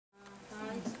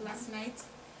classmates.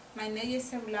 My name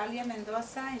is Eulalia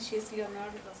Mendoza and she is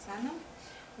Leonor.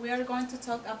 We are going to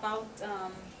talk about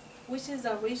which is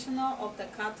the original of the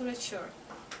Catholic Church.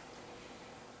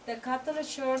 The Catholic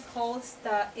Church holds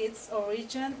that its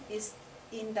origin is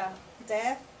in the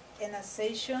death and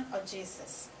ascension of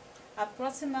Jesus.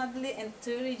 Approximately in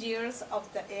 30 years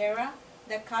of the era,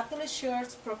 the Catholic Church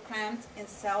proclaimed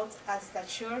itself as the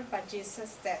Church by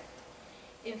Jesus' death.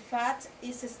 In fact,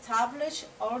 it established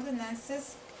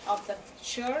ordinances of the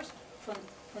Church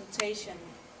foundation,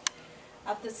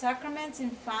 of the sacraments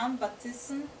infant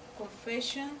baptism,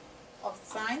 confession of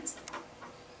saints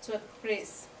to a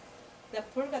priest, the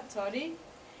purgatory,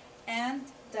 and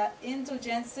the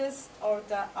indulgences or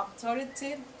the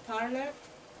authoritative parlor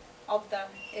of the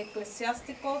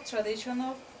ecclesiastical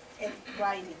traditional and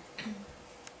writing.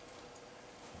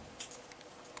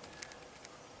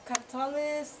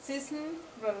 Catholicism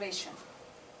religion.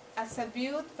 As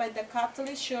viewed by the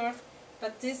Catholic Church,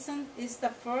 baptism is the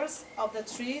first of the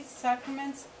three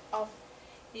sacraments of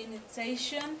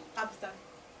initiation of the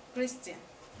Christian.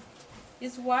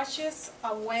 It washes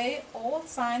away all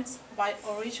signs by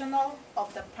original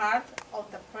of the part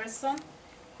of the person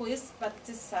who is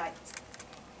baptized.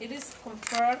 It is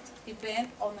conferred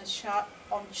even on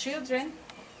children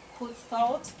who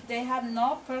thought they had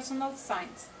no personal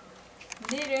sins,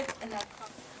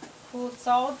 who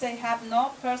thought they have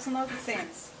no personal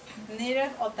sins,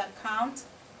 neither of the account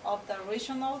of the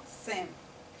original sin.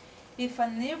 If a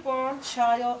newborn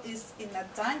child is in a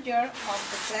danger of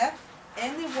the death,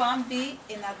 anyone, be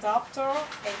an adopter,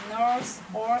 a nurse,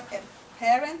 or a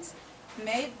parent,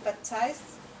 may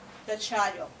baptize the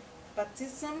child.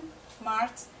 Baptism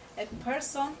marks a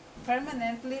person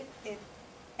permanently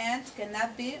and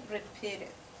cannot be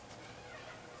repeated.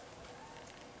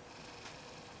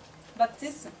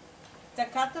 Baptism. The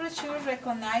Catholic Church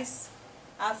recognizes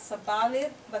as a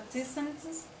valid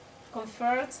baptisms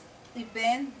conferred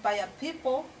even by a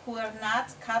people who are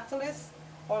not Catholics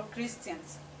or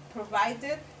Christians,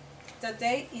 provided that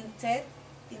they intended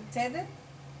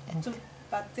to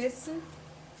baptism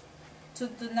to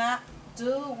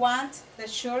do what the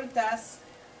Church does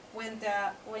when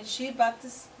she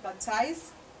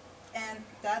baptizes, and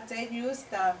that they use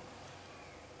the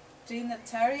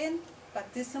Trinitarian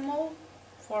baptismal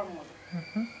formula.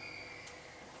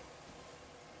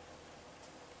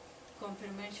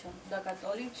 Confirmation. The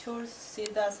Catholic Church sees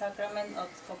the sacrament of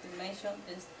confirmation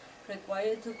is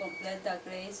required to complete the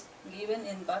grace given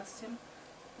in baptism.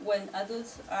 When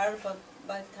adults are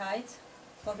baptized,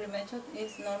 confirmation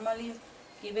is normally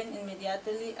given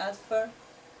immediately after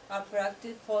a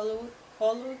practice followed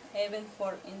even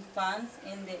for infants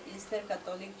in the Eastern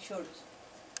Catholic Church.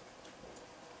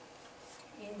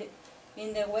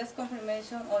 In the West,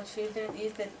 confirmation of children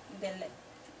is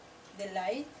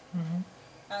delayed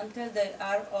until they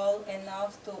are old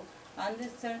enough to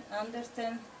understand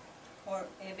or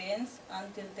events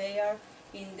until they are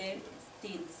in their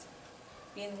teens.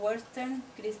 In Western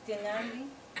Christianity,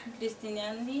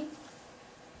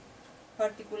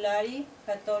 particularly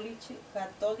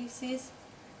Catholicism,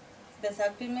 the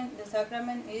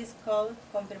sacrament is called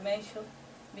confirmation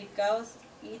because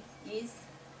it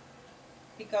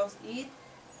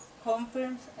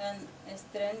confirms and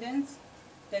strengthens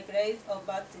the grace of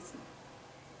baptism.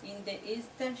 In the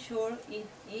Eastern Church, it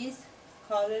is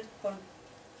called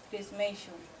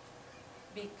confirmation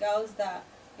because the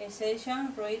essential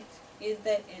rite is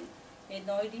the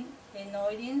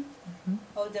anointing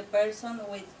of the person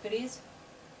with priest,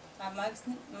 a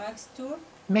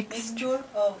mixture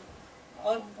of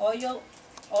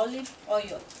olive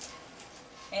oil,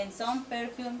 and some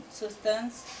perfume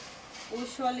substance,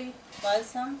 usually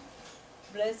balsam,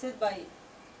 blessed by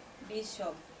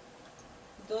bishop.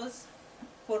 Those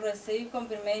who receive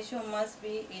confirmation must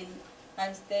be in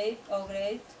a state of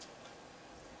grace,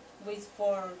 which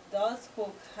for those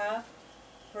who have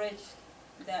reached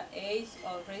the age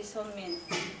of reason means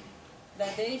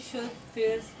that they should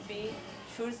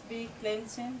first be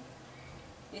cleansed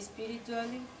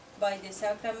spiritually by the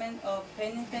sacrament of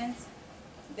penitence.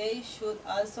 They should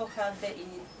also have the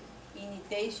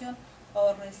initiation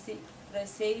of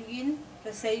receiving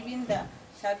the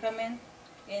sacrament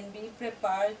and be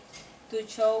prepared to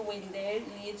show with their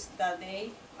lives that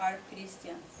they are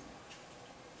Christians.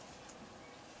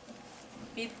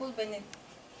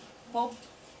 Pope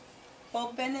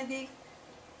Benedict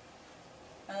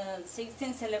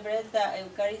XVI celebrated the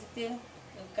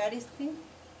Eucharist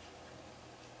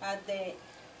at the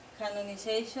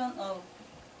canonization of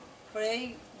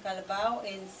Fray Galvão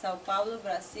in Sao Paulo,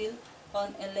 Brazil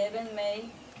on 11 May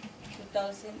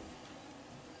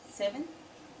 2007.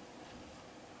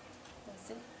 That's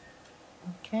it.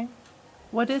 Okay.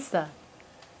 What is that?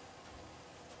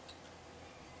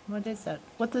 What is that?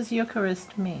 What does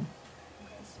Eucharist mean?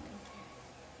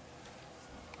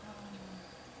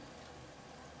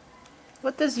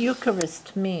 What does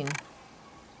Eucharist mean?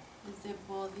 It's the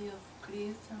body of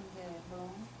Christ and the blood.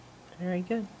 Very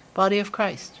good. Body of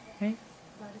Christ, right?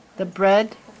 The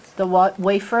bread, the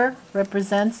wafer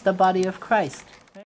represents the body of Christ.